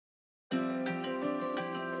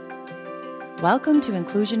Welcome to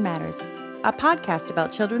Inclusion Matters, a podcast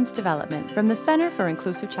about children's development from the Center for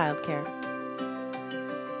Inclusive Childcare.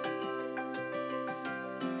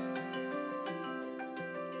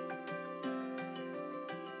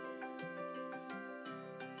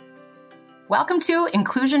 Welcome to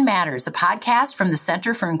Inclusion Matters, a podcast from the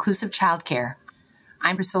Center for Inclusive Childcare.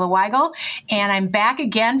 I'm Priscilla Weigel, and I'm back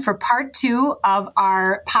again for part 2 of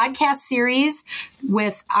our podcast series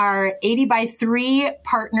with our 80 by 3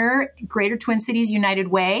 partner, Greater Twin Cities United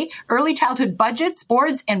Way, Early Childhood Budgets,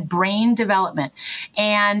 Boards, and Brain Development.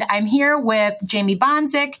 And I'm here with Jamie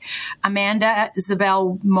Bonczyk,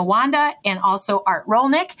 Ziebell Mawanda, and also Art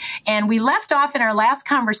Rolnick. And we left off in our last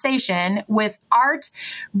conversation with Art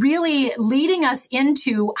really leading us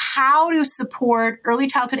into how to support early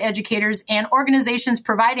childhood educators and organizations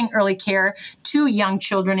providing early care to young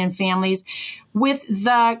children and families with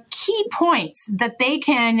the key points that they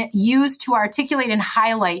can use to articulate and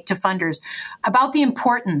highlight to funders about the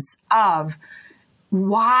importance of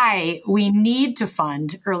why we need to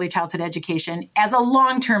fund early childhood education as a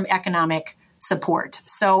long-term economic support.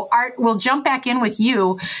 So Art, we'll jump back in with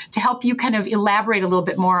you to help you kind of elaborate a little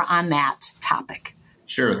bit more on that topic.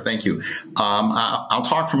 Sure. Thank you. I'll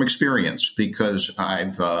talk from experience because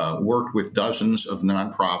I've worked with dozens of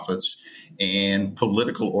nonprofits and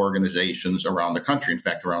political organizations around the country, in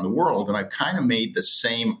fact, around the world. And I've kind of made the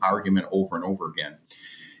same argument over and over again.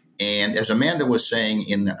 And as Amanda was saying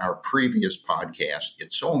in our previous podcast,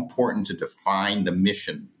 it's so important to define the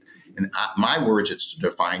mission. In my words, it's to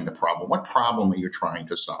define the problem. What problem are you trying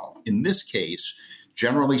to solve? In this case,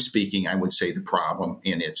 generally speaking, I would say the problem,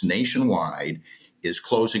 and it's nationwide, is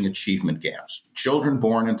closing achievement gaps. Children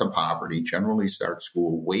born into poverty generally start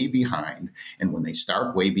school way behind. And when they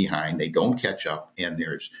start way behind, they don't catch up. And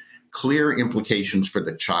there's clear implications for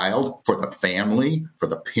the child, for the family, for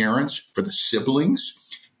the parents, for the siblings,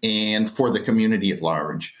 and for the community at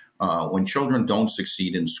large. When children don't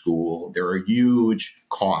succeed in school, there are huge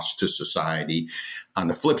costs to society. On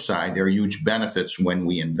the flip side, there are huge benefits when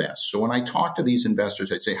we invest. So when I talk to these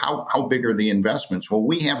investors, I say, how big are the investments? Well,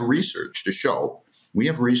 we have research to show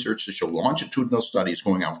longitudinal studies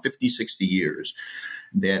going out 50, 60 years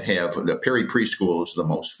that have, the Perry Preschool is the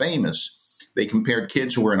most famous. They compared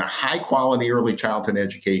kids who were in a high quality early childhood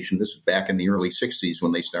education. This is back in the early 60s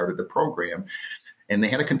when they started the program. And they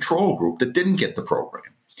had a control group that didn't get the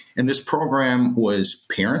program. And this program was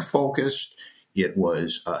parent focused. It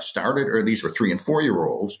was these were 3 and 4 year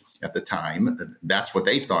olds at the time. That's what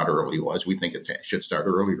they thought early was. We think it should start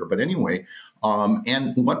earlier. But anyway,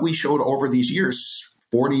 and what we showed over these years,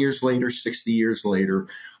 40 years later, 60 years later,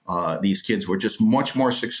 these kids were just much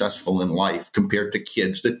more successful in life compared to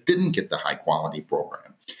kids that didn't get the high quality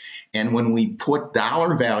program. And when we put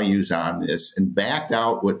dollar values on this and backed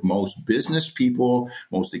out what most business people,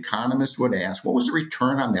 most economists would ask, what was the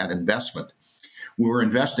return on that investment? We were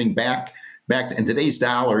investing back in today's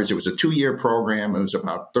dollars. It was a 2-year program. It was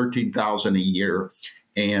about $13,000 a year.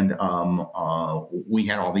 And we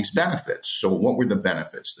had all these benefits. So what were the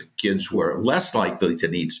benefits? The kids were less likely to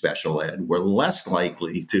need special ed, were less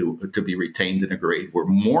likely to be retained in a grade, were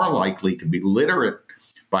more likely to be literate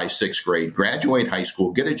by 6th grade, graduate high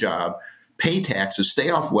school, get a job, pay taxes, stay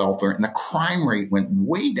off welfare, and the crime rate went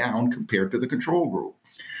way down compared to the control group.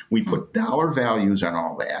 We put dollar values on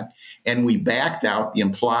all that, and we backed out the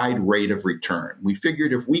implied rate of return. We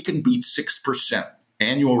figured if we can beat 6%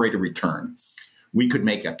 annual rate of return, we could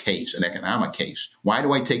make a case, an economic case. Why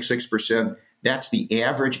do I take 6%? That's the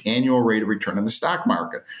average annual rate of return in the stock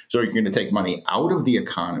market. So you're going to take money out of the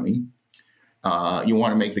economy. You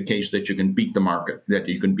want to make the case that you can beat the market, that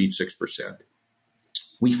you can beat 6%.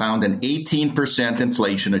 We found an 18%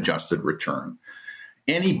 inflation-adjusted return.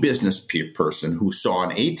 Any business person who saw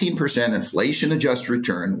an 18% inflation-adjusted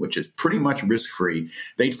return, which is pretty much risk-free,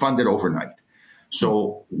 they'd fund it overnight.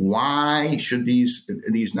 So why should these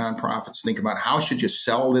nonprofits think about how should you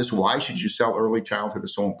sell this? Why should you sell early childhood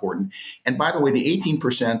is so important? And by the way, the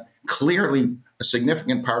 18%, clearly a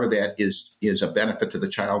significant part of that is a benefit to the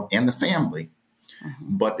child and the family.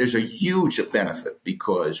 Mm-hmm. But there's a huge benefit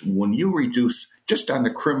because when you reduce, just on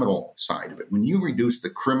the criminal side of it, when you reduce the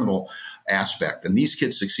criminal aspect and these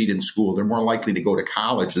kids succeed in school, they're more likely to go to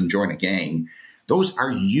college than join a gang. Those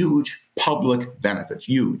are huge public benefits,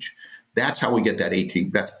 huge. That's how we get that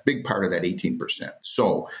 18. That's a big part of that 18%.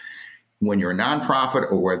 So when you're a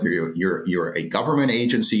nonprofit or whether you're a government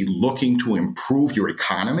agency looking to improve your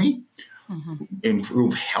economy,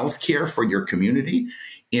 improve healthcare for your community,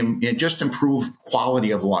 and just improve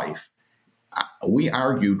quality of life, we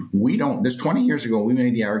argued this 20 years ago, we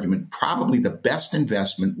made the argument probably the best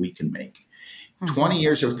investment we can make 20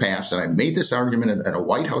 years have passed, and I made this argument at a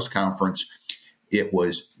White House conference. It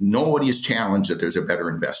was nobody has challenged that there's a better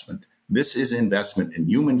investment. This is investment in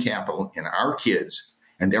human capital, in our kids,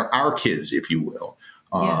 and they're our kids, if you will.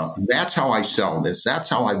 Yes. That's how I sell this. That's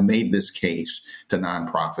how I've made this case to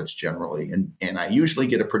nonprofits generally. And I usually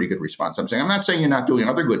get a pretty good response. I'm not saying you're not doing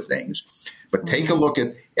other good things, but take a look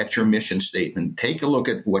at your mission statement. Take a look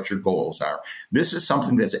at what your goals are. This is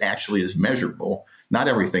something that's actually is measurable. Not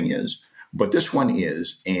everything is, but this one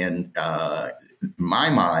is. And in my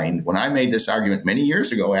mind, when I made this argument many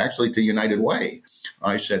years ago, actually to United Way,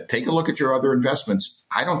 I said, take a look at your other investments.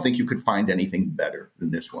 I don't think you could find anything better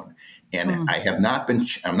than this one. And I have not been,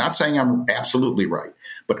 I'm not saying I'm absolutely right,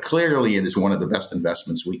 but clearly it is one of the best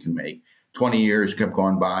investments we can make. 20 years have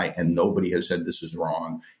gone by and nobody has said this is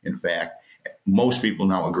wrong. In fact, most people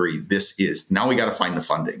now agree this is. Now we got to find the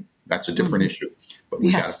funding. That's a different issue, but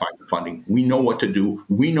we got to find the funding. We know what to do.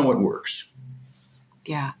 We know it works.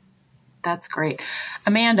 Yeah, that's great.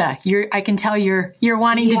 Amanda, I can tell you're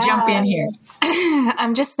wanting to jump in here.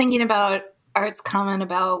 I'm just thinking about Art's comment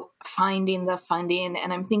about finding the funding,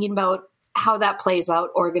 and I'm thinking about how that plays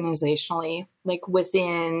out organizationally, like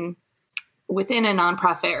within a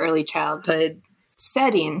nonprofit early childhood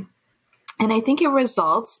setting. And I think it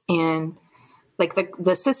results in, like,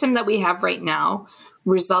 the system that we have right now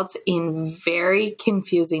results in very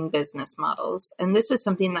confusing business models. And this is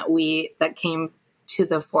something that came to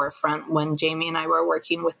the forefront when Jamie and I were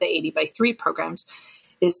working with the 80x3 programs,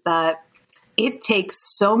 is that it takes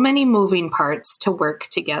so many moving parts to work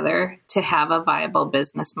together to have a viable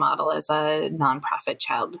business model as a nonprofit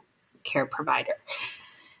child care provider.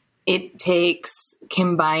 It takes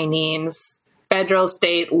combining federal,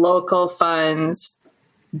 state, local funds,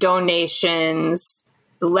 donations,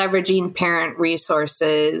 leveraging parent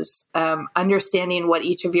resources, understanding what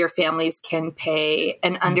each of your families can pay,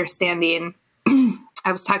 and understanding,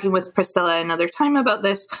 I was talking with Priscilla another time about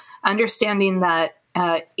this, understanding that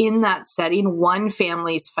in that setting, one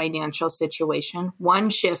family's financial situation, one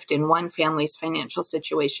shift in one family's financial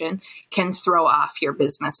situation can throw off your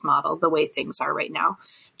business model the way things are right now.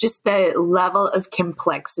 Just the level of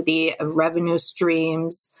complexity of revenue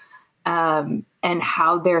streams and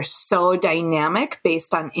how they're so dynamic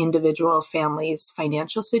based on individual families'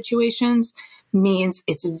 financial situations means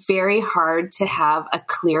it's very hard to have a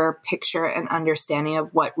clear picture and understanding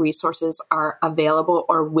of what resources are available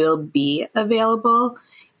or will be available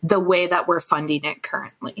the way that we're funding it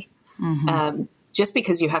currently. Mm-hmm. Just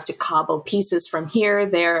because you have to cobble pieces from here,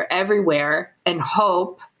 there, everywhere, and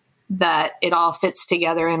hope that it all fits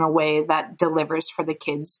together in a way that delivers for the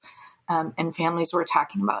kids and families we're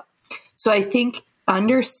talking about. So I think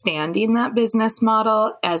understanding that business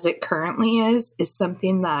model as it currently is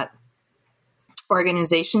something that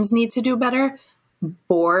organizations need to do better.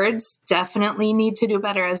 Boards definitely need to do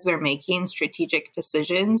better as they're making strategic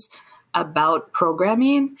decisions about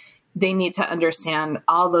programming. They need to understand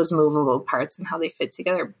all those movable parts and how they fit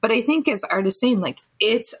together. But I think, as Art is saying, like,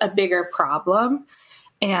 it's a bigger problem,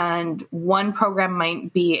 and one program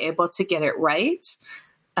might be able to get it right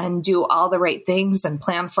and do all the right things and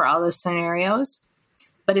plan for all the scenarios.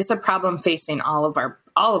 But it's a problem facing all of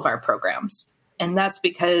our programs. And that's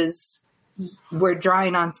because we're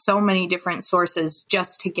drawing on so many different sources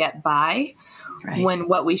just to get by, right, when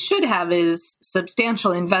what we should have is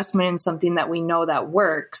substantial investment in something that we know that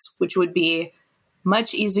works, which would be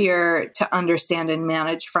much easier to understand and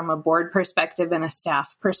manage from a board perspective and a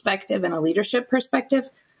staff perspective and a leadership perspective,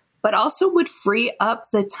 but also would free up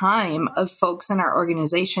the time of folks in our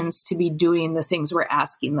organizations to be doing the things we're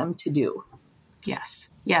asking them to do. Yes.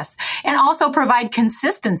 And also provide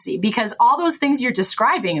consistency, because all those things you're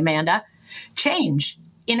describing, Amanda, change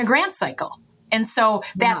in a grant cycle. And so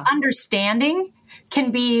that understanding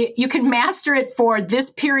you can master it for this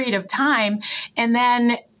period of time, and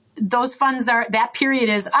then those funds that period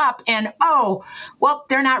is up, and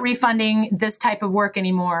they're not refunding this type of work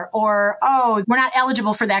anymore, or we're not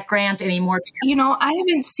eligible for that grant anymore. I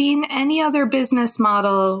haven't seen any other business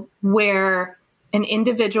model where an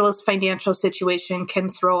individual's financial situation can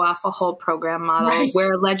throw off a whole program model, right,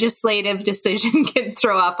 where a legislative decision can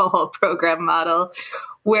throw off a whole program model,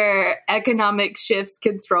 where economic shifts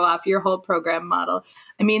can throw off your whole program model.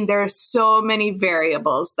 I mean, there are so many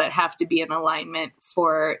variables that have to be in alignment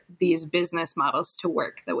for these business models to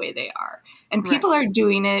work the way they are. And people are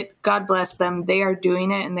doing it. God bless them. They are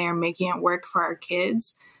doing it, and they are making it work for our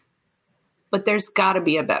kids. But there's got to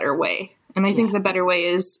be a better way. And I think the better way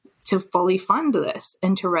is to fully fund this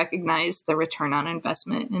and to recognize the return on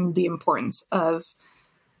investment and the importance of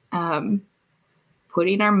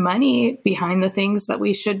putting our money behind the things that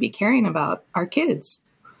we should be caring about, our kids.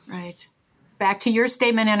 Right. back to your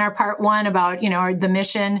statement in our part one about, the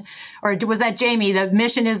mission, or was that Jamie? The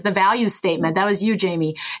mission is the value statement. That was you,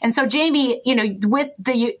 Jamie. And so Jamie, with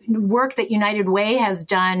the work that United Way has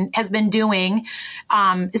been doing,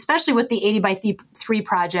 especially with the 80 by 3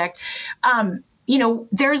 project,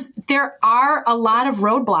 there are a lot of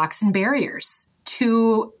roadblocks and barriers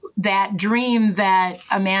to that dream that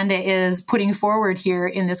Amanda is putting forward here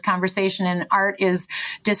in this conversation and Art is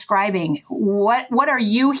describing. What are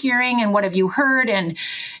you hearing and what have you heard and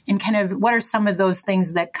kind of what are some of those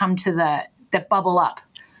things that come to that bubble up?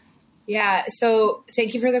 Yeah. So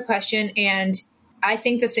thank you for the question. And I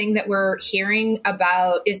think the thing that we're hearing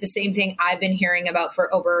about is the same thing I've been hearing about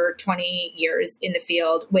for over 20 years in the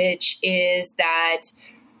field, which is that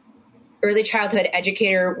early childhood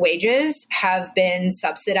educator wages have been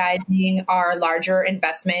subsidizing our larger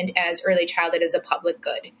investment as early childhood as a public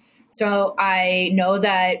good. So I know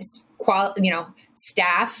that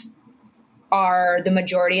staff are the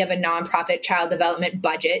majority of a nonprofit child development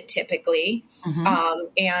budget typically. Mm-hmm.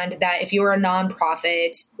 And that if you're a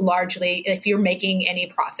nonprofit, largely, if you're making any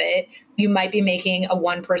profit, you might be making a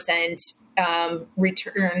 1%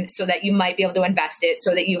 return so that you might be able to invest it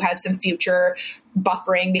so that you have some future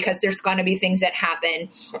buffering because there's going to be things that happen.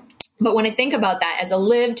 But when I think about that as a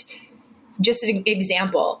lived, just an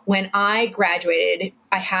example, when I graduated,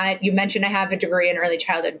 you mentioned I have a degree in early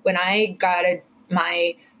childhood. When I got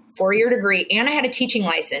my 4-year degree and I had a teaching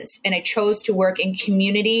license and I chose to work in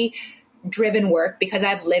community driven work because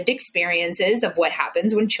I've lived experiences of what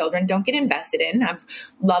happens when children don't get invested in. I have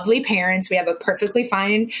lovely parents. We have a perfectly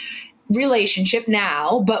fine relationship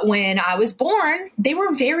now, but when I was born, they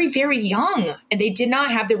were very, very young and they did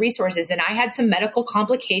not have the resources. And I had some medical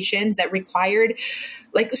complications that required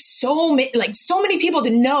so many people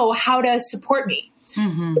to know how to support me.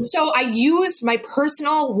 Mm-hmm. So I used my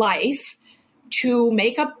personal life to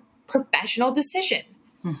make a professional decision.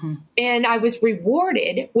 Mm-hmm. And I was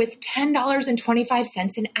rewarded with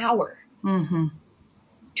 $10.25 an hour mm-hmm.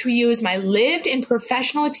 to use my lived and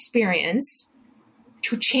professional experience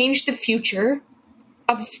to change the future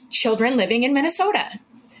of children living in Minnesota.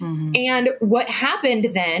 Mm-hmm. And what happened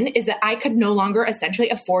then is that I could no longer essentially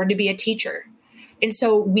afford to be a teacher. And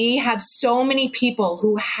so we have so many people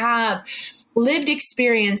who have lived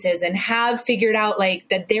experiences and have figured out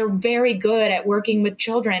that they're very good at working with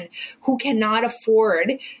children who cannot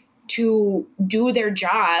afford to do their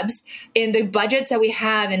jobs in the budgets that we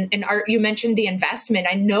have. And Art, you mentioned the investment.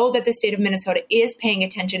 I know that the state of Minnesota is paying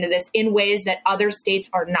attention to this in ways that other states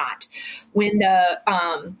are not. When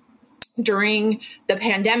during the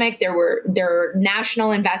pandemic, there were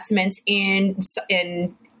national investments in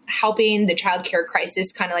helping the child care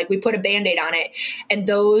crisis, kind of we put a Band-Aid on it. And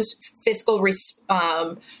those fiscal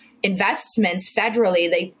investments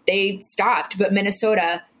federally, they stopped, but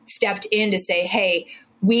Minnesota stepped in to say, hey,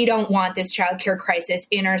 we don't want this child care crisis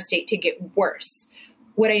in our state to get worse.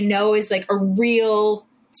 What I know is a real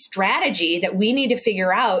strategy that we need to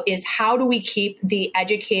figure out is how do we keep the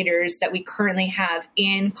educators that we currently have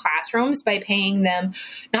in classrooms by paying them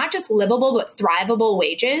not just livable, but thrivable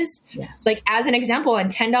wages. Yes. As an example, on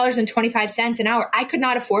 $10.25 an hour, I could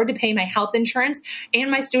not afford to pay my health insurance and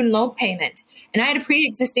my student loan payment. And I had a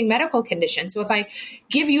pre-existing medical condition. So if I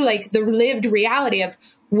give you the lived reality of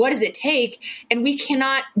what does it take, and we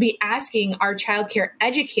cannot be asking our childcare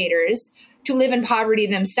educators to live in poverty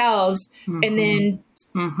themselves mm-hmm. and then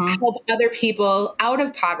mm-hmm. help other people out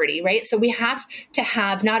of poverty, right? So we have to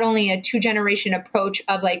have not only a 2-generation approach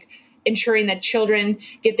of ensuring that children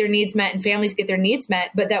get their needs met and families get their needs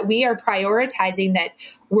met, but that we are prioritizing that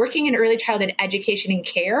working in early childhood education and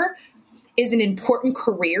care is an important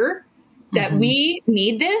career, that mm-hmm. we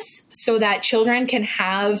need this so that children can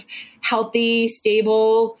have healthy,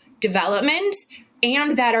 stable development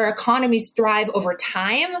and that our economies thrive over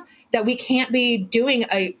time, that we can't be doing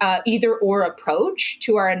a either or approach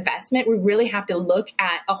to our investment. We really have to look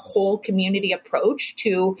at a whole community approach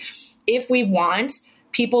to, if we want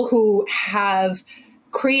people who have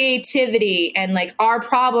creativity and are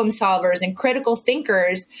problem solvers and critical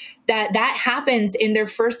thinkers, that happens in their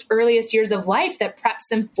first earliest years of life, that preps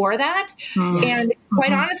them for that. Mm-hmm. And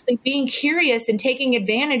quite mm-hmm. honestly, being curious and taking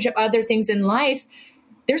advantage of other things in life,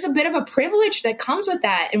 there's a bit of a privilege that comes with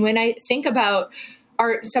that. And when I think about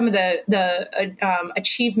some of the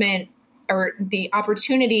achievement or the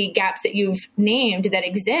opportunity gaps that you've named that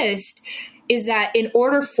exist, is that in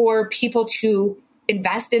order for people to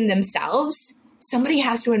invest in themselves, somebody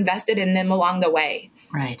has to invest it in them along the way.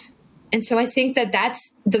 Right. And so I think that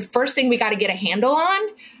that's the first thing we got to get a handle on,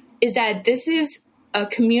 is that this is a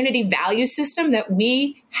community value system that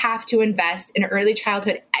we have to invest in early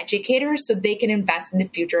childhood educators so they can invest in the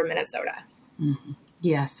future of Minnesota.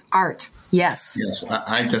 Yes. Art. Yes. Yes.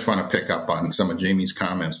 I just want to pick up on some of Jamie's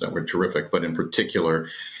comments that were terrific, but in particular,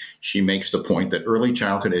 she makes the point that early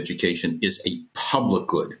childhood education is a public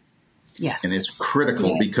good. Yes. And it's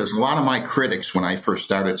critical because a lot of my critics, when I first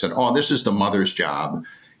started, said, oh, this is the mother's job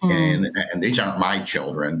and these aren't my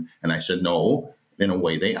children. And I said, no, in a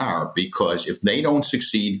way they are, because if they don't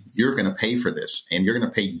succeed, you're going to pay for this and you're going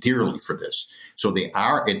to pay dearly for this. So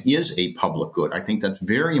it is a public good. I think that's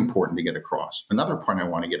very important to get across. Another point I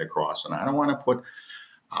want to get across, and I don't want to put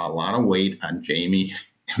a lot of weight on Jamie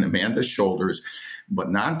and Amanda's shoulders, but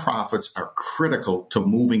nonprofits are critical to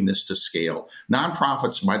moving this to scale.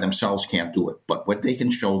 Nonprofits by themselves can't do it, but what they can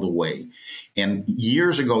show the way. And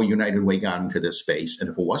years ago, United Way got into this space. And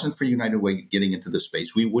if it wasn't for United Way getting into this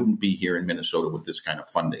space, we wouldn't be here in Minnesota with this kind of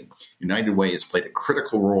funding. United Way has played a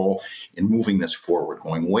critical role in moving this forward,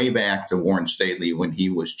 going way back to Warren Staley when he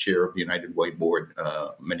was chair of the United Way board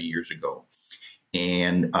many years ago.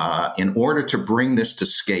 And in order to bring this to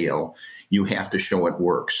scale, you have to show it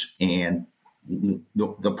works. And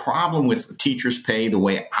the problem with teachers' pay, the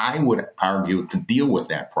way I would argue to deal with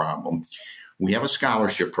that problem, we have a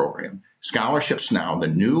scholarship program. Scholarships now, the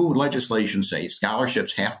new legislation says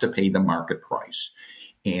scholarships have to pay the market price.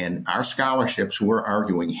 And our scholarships, we're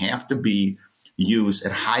arguing, have to be used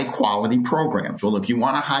at high quality programs. Well, if you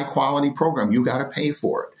want a high quality program, you got to pay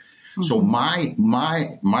for it. Mm-hmm. So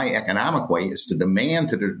my economic way is to demand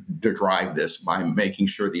to drive this by making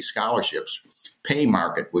sure these scholarships pay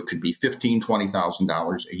market, which could be $15,000,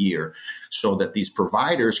 $20,000 a year, so that these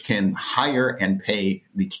providers can hire and pay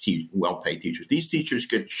the well-paid teachers. These teachers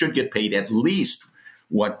should get paid at least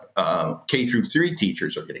what K through 3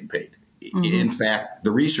 teachers are getting paid. Mm-hmm. In fact,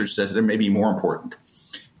 the research says they may be more important.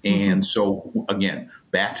 And so, again,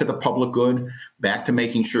 back to the public good, back to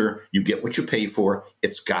making sure you get what you pay for.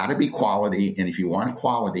 It's got to be quality. And if you want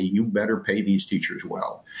quality, you better pay these teachers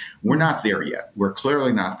well. We're not there yet. We're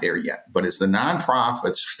clearly not there yet. But as the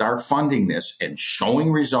nonprofits start funding this and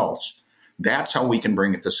showing results, that's how we can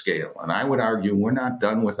bring it to scale. And I would argue we're not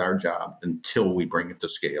done with our job until we bring it to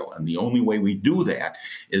scale. And the only way we do that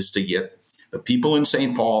is to get the people in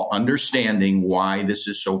St. Paul understanding why this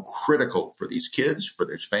is so critical for these kids, for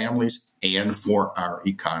their families, and for our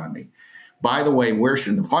economy. By the way, where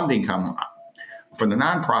should the funding come? For the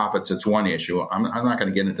nonprofits, it's one issue. I'm not going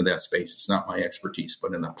to get into that space. It's not my expertise.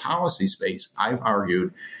 But in the policy space, I've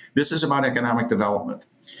argued this is about economic development.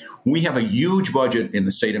 We have a huge budget in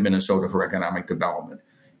the state of Minnesota for economic development.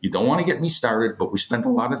 You don't want to get me started, but we spent a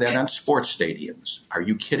lot of that on sports stadiums. Are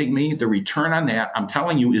you kidding me? The return on that, I'm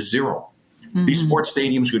telling you, is zero. Mm-hmm. These sports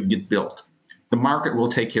stadiums would get built. The market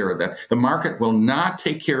will take care of that. The market will not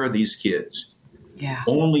take care of these kids. Yeah.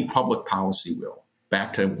 Only public policy will.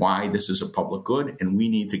 Back to why this is a public good, and we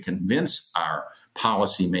need to convince our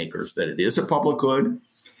policymakers that it is a public good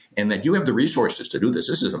and that you have the resources to do this.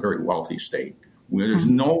 This is a very wealthy state. There's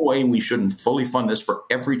no way we shouldn't fully fund this for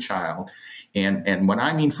every child. And when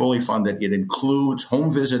I mean fully funded, it includes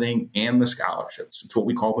home visiting and the scholarships. It's what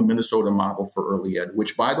we call the Minnesota model for early ed,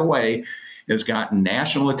 which, by the way, has gotten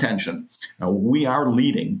national attention. Now, we are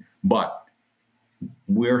leading, but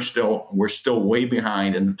we're still way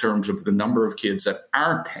behind in terms of the number of kids that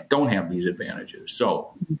don't have these advantages.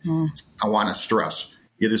 So I want to stress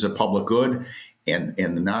it is a public good, and the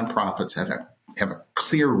nonprofits have a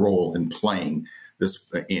clear role in playing this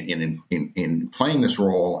in playing this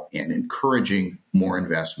role and encouraging more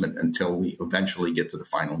investment until we eventually get to the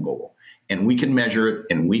final goal. And we can measure it,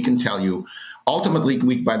 and we can tell you. Ultimately,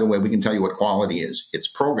 by the way, we can tell you what quality is. It's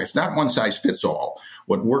programs. It's not one size fits all.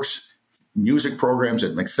 What works, music programs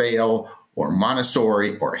at McPhail or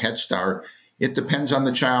Montessori or Head Start, it depends on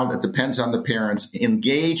the child. It depends on the parents.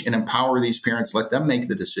 Engage and empower these parents. Let them make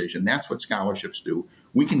the decision. That's what scholarships do.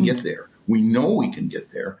 We can get there. We know we can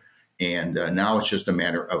get there. And now it's just a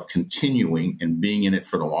matter of continuing and being in it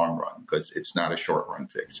for the long run, because it's not a short run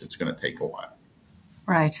fix. It's going to take a while.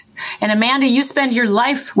 Right. And Amanda, you spend your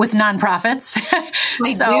life with nonprofits.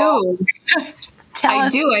 I do. Tell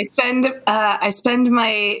us. I spend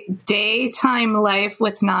my daytime life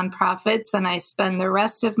with nonprofits, and I spend the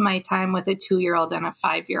rest of my time with a 2-year-old and a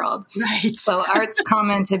 5-year-old. Right. So Art's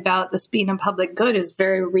comment about this being a public good is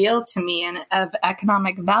very real to me and of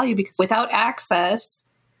economic value, because without access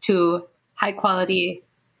to high quality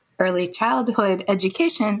early childhood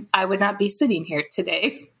education, I would not be sitting here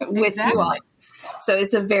today with you all. So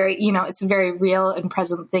it's a very real and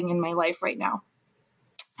present thing in my life right now.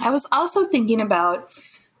 I was also thinking about,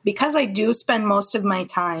 because I do spend most of my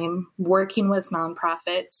time working with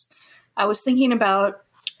nonprofits, I was thinking about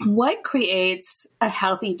what creates a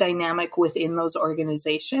healthy dynamic within those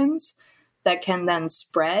organizations that can then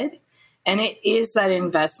spread. And it is that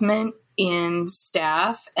investment in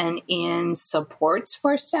staff and in supports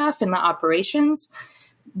for staff in the operations,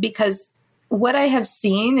 because what I have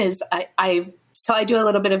seen is I do a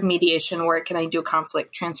little bit of mediation work and I do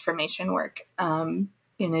conflict transformation work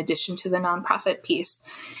in addition to the nonprofit piece.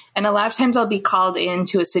 And a lot of times I'll be called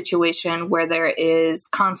into a situation where there is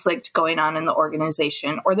conflict going on in the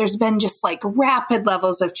organization, or there's been just like rapid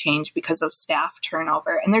levels of change because of staff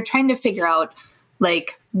turnover. And they're trying to figure out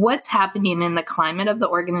like what's happening in the climate of the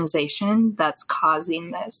organization that's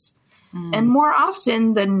causing this. And more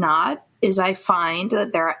often than not is I find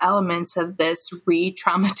that there are elements of this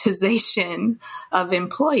re-traumatization of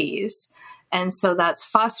employees. And so that's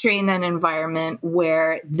fostering an environment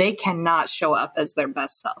where they cannot show up as their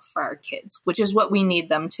best self for our kids, which is what we need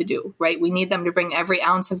them to do, right? We need them to bring every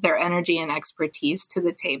ounce of their energy and expertise to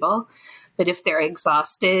the table. But if they're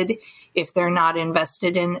exhausted, if they're not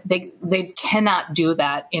invested in, they cannot do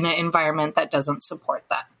that in an environment that doesn't support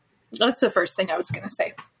that. That's the first thing I was going to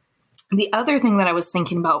say. The other thing that I was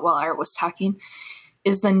thinking about while Art was talking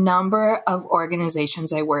is the number of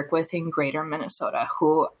organizations I work with in Greater Minnesota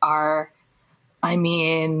who are,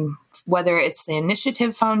 whether it's the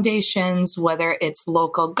initiative foundations, whether it's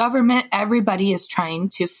local government, everybody is trying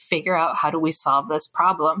to figure out how do we solve this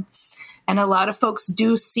problem. And a lot of folks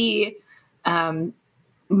do see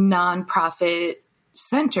nonprofit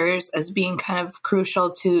centers as being kind of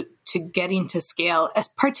crucial to getting to scale, as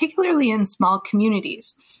particularly in small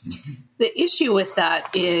communities. Mm-hmm. The issue with that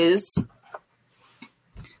is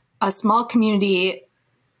a small community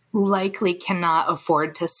likely cannot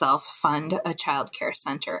afford to self-fund a child care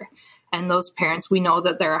center. And those parents, we know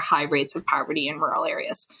that there are high rates of poverty in rural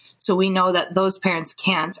areas. So we know that those parents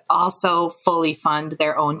can't also fully fund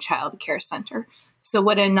their own child care center. So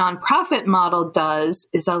what a nonprofit model does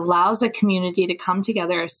is allows a community to come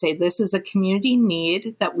together and say, this is a community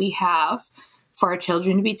need that we have for our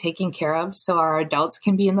children to be taken care of, so our adults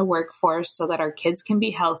can be in the workforce, so that our kids can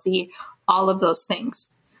be healthy, all of those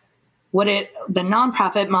things. The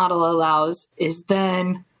nonprofit model allows is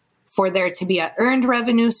then for there to be an earned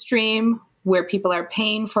revenue stream where people are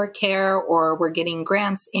paying for care or we're getting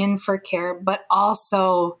grants in for care, but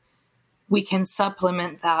also we can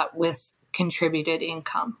supplement that with contributed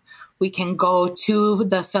income. We can go to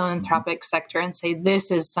the philanthropic sector and say, this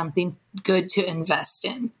is something good to invest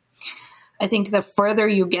in. I think the further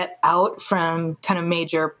you get out from kind of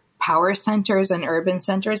major power centers and urban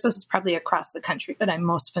centers, this is probably across the country, but I'm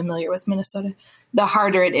most familiar with Minnesota, the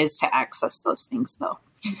harder it is to access those things though.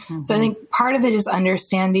 Mm-hmm. So I think part of it is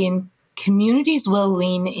understanding communities will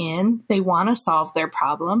lean in. They want to solve their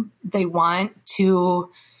problem. They want to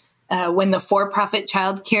when the for-profit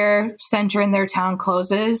child care center in their town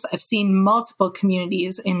closes, I've seen multiple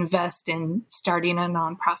communities invest in starting a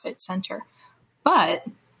nonprofit center. But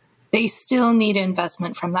they still need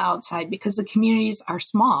investment from the outside because the communities are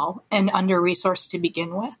small and under-resourced to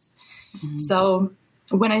begin with. Mm-hmm. So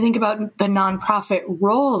when I think about the nonprofit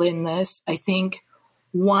role in this, I think,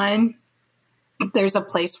 one, there's a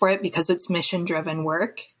place for it because it's mission-driven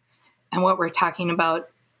work. And what we're talking about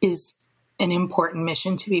is an important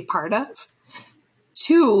mission to be part of.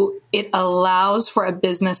 Two, it allows for a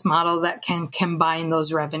business model that can combine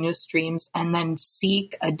those revenue streams and then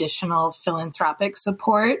seek additional philanthropic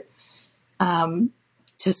support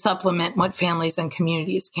to supplement what families and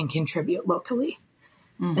communities can contribute locally.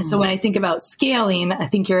 Mm-hmm. And so when I think about scaling, I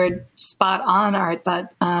think you're spot on, Art,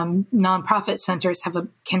 that nonprofit centers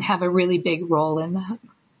can have a really big role in that.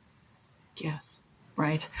 Yes,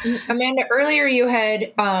 right. Amanda, earlier you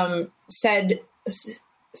had said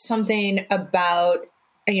something about,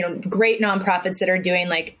 great nonprofits that are doing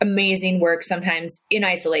like amazing work sometimes in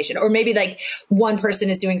isolation, or maybe like one person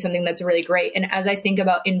is doing something that's really great. And as I think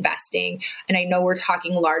about investing, and I know we're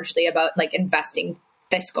talking largely about like investing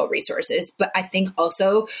fiscal resources, but I think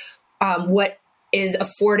also what is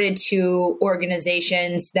afforded to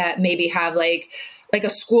organizations that maybe have like a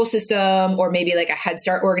school system or maybe like a Head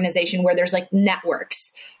Start organization where there's like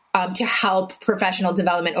networks to help professional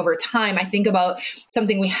development over time. I think about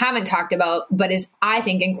something we haven't talked about, but is, I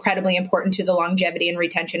think, incredibly important to the longevity and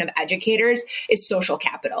retention of educators is social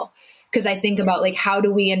capital. Because I think about like, how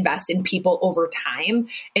do we invest in people over time?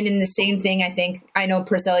 And in the same thing, I know,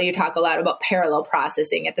 Priscilla, you talk a lot about parallel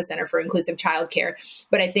processing at the Center for Inclusive Childcare,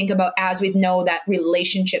 but I think about, as we know that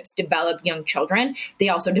relationships develop young children, they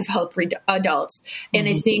also develop adults. And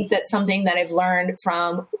I think that's something that I've learned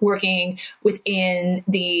from working within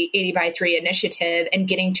the 80 by 3 initiative and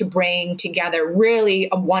getting to bring together really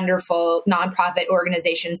a wonderful nonprofit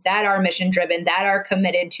organizations that are mission driven, that are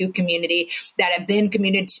committed to community, that have been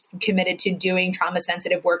committed committed to doing trauma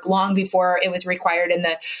sensitive work long before it was required in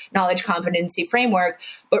the knowledge competency framework,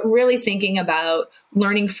 but really thinking about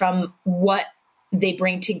learning from what they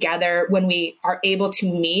bring together when we are able to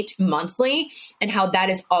meet monthly, and how that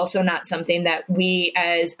is also not something that we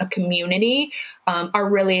as a community are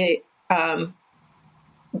really,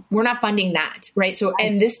 we're not funding that, right? So,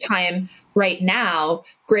 and this time right now,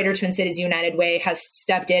 Greater Twin Cities United Way has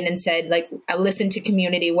stepped in and said, like, listen to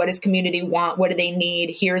community. What does community want? What do they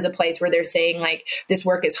need? Here's a place where they're saying, like, this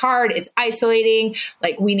work is hard. It's isolating.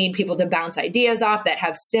 Like, we need people to bounce ideas off that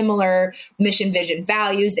have similar mission, vision,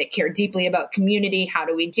 values, that care deeply about community. How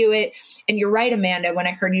do we do it? And you're right, Amanda, when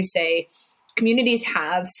I heard you say communities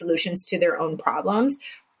have solutions to their own problems,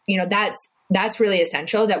 you know, that's really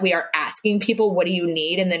essential, that we are asking people, what do you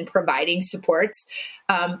need? And then providing supports.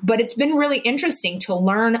 But it's been really interesting to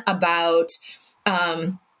learn about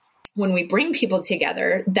when we bring people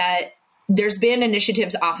together, that there's been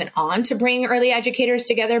initiatives off and on to bring early educators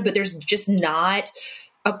together, but there's just not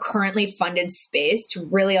a currently funded space to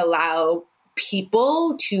really allow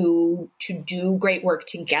people to do great work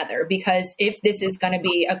together. Because if this is going to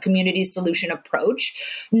be a community solution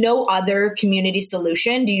approach, no other community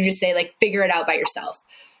solution do you just say, like, figure it out by yourself.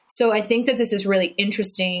 So I think that this is really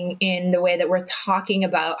interesting in the way that we're talking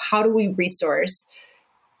about how do we resource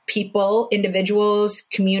people, individuals,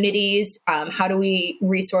 communities, how do we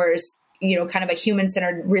resource, you know, kind of a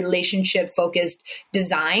human-centered, relationship-focused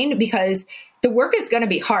design, because the work is going to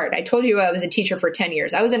be hard. I told you I was a teacher for 10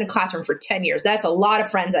 years. I was in a classroom for 10 years. That's a lot of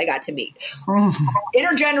friends I got to meet.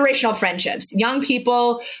 Intergenerational friendships, young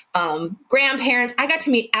people, grandparents. I got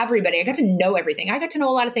to meet everybody. I got to know everything. I got to know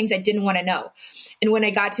a lot of things I didn't want to know. And when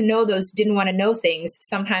I got to know those didn't want to know things,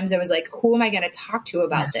 sometimes I was like, who am I going to talk to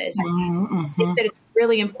about this? I think that it's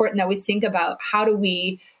really important that we think about how do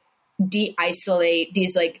we de-isolate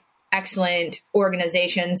these, like, excellent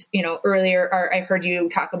organizations. You know, earlier I heard you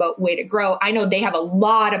talk about Way to Grow. I know they have a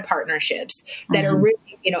lot of partnerships that are really,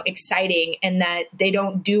 you know, exciting, and that they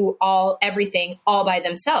don't do everything all by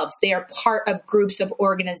themselves. They are part of groups of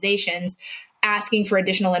organizations asking for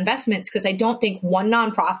additional investments, because I don't think one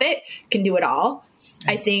nonprofit can do it all.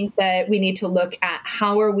 I think that we need to look at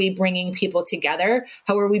how are we bringing people together?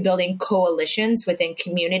 How are we building coalitions within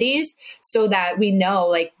communities so that we know,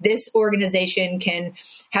 like, this organization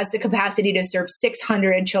has the capacity to serve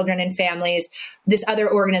 600 children and families. This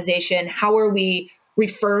other organization, how are we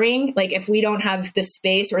referring? Like, if we don't have the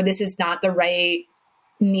space, or this is not the right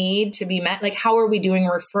need to be met, like, how are we doing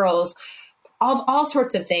referrals? All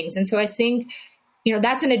sorts of things. And so I think, you know,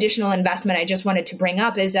 that's an additional investment I just wanted to bring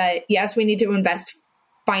up, is that, yes, we need to invest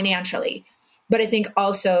financially, but I think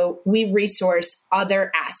also we resource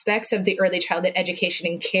other aspects of the early childhood education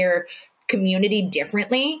and care community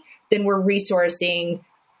differently than we're resourcing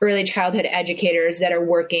early childhood educators that are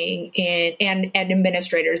working in and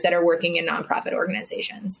administrators that are working in nonprofit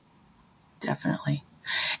organizations. Definitely.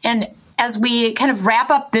 And as we kind of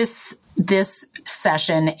wrap up this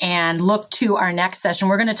session and look to our next session,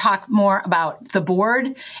 we're going to talk more about the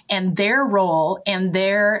board and their role and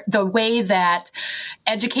the way that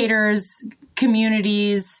educators,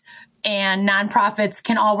 communities, and nonprofits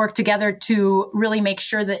can all work together to really make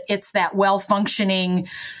sure that it's that well-functioning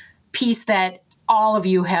piece that all of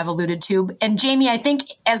you have alluded to. And Jamie, I think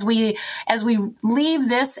as we leave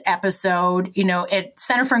this episode, you know, at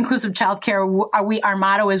Center for Inclusive Childcare, our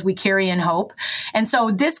motto is we carry in hope. And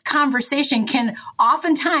so this conversation can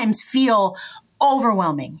oftentimes feel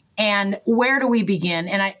overwhelming. And where do we begin?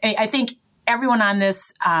 And I think everyone on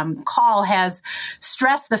this call has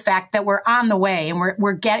stressed the fact that we're on the way and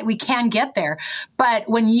we can get there. But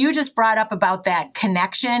when you just brought up about that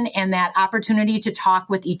connection and that opportunity to talk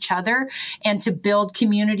with each other and to build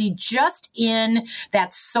community just in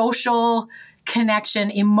that social connection,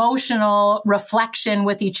 emotional reflection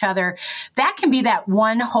with each other, that can be that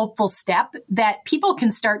one hopeful step that people can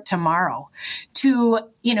start tomorrow to,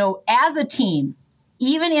 you know, as a team.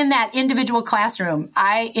 Even in that individual classroom,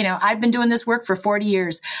 I've been doing this work for 40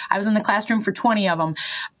 years. I was in the classroom for 20 of them.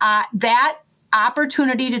 That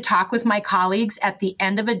opportunity to talk with my colleagues at the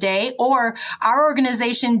end of a day, or our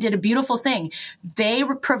organization did a beautiful thing. They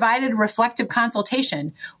provided reflective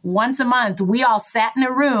consultation. Once a month, we all sat in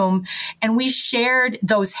a room and we shared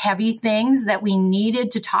those heavy things that we needed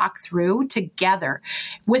to talk through together.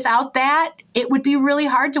 Without that, it would be really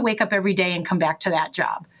hard to wake up every day and come back to that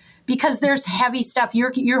job. Because there's heavy stuff.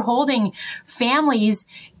 You're holding families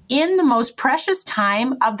in the most precious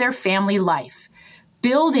time of their family life,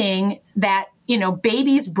 building that, you know,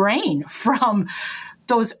 baby's brain from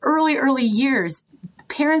those early years.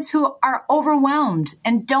 Parents who are overwhelmed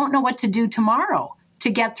and don't know what to do tomorrow. to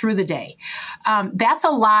get through the day. That's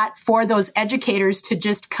a lot for those educators to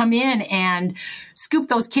just come in and scoop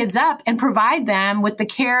those kids up and provide them with the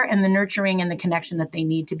care and the nurturing and the connection that they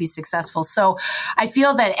need to be successful. So I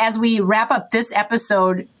feel that as we wrap up this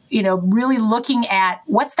episode, really looking at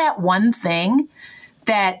what's that one thing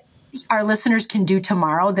that our listeners can do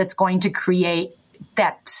tomorrow that's going to create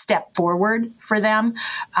that step forward for them.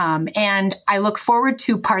 And I look forward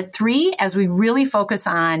to part 3 as we really focus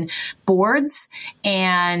on boards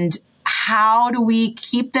and how do we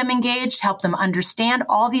keep them engaged, help them understand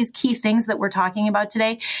all these key things that we're talking about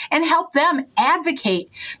today, and help them advocate,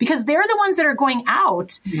 because they're the ones that are going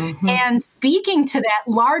out and speaking to that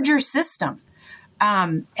larger system.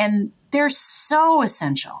 And they're so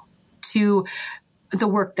essential to the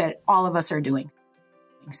work that all of us are doing.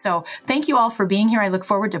 So thank you all for being here. I look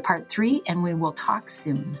forward to part 3, and we will talk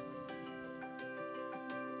soon.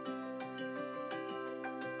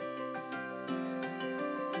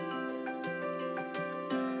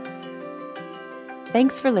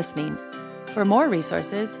 Thanks for listening. For more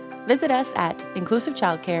resources, visit us at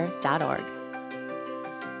inclusivechildcare.org.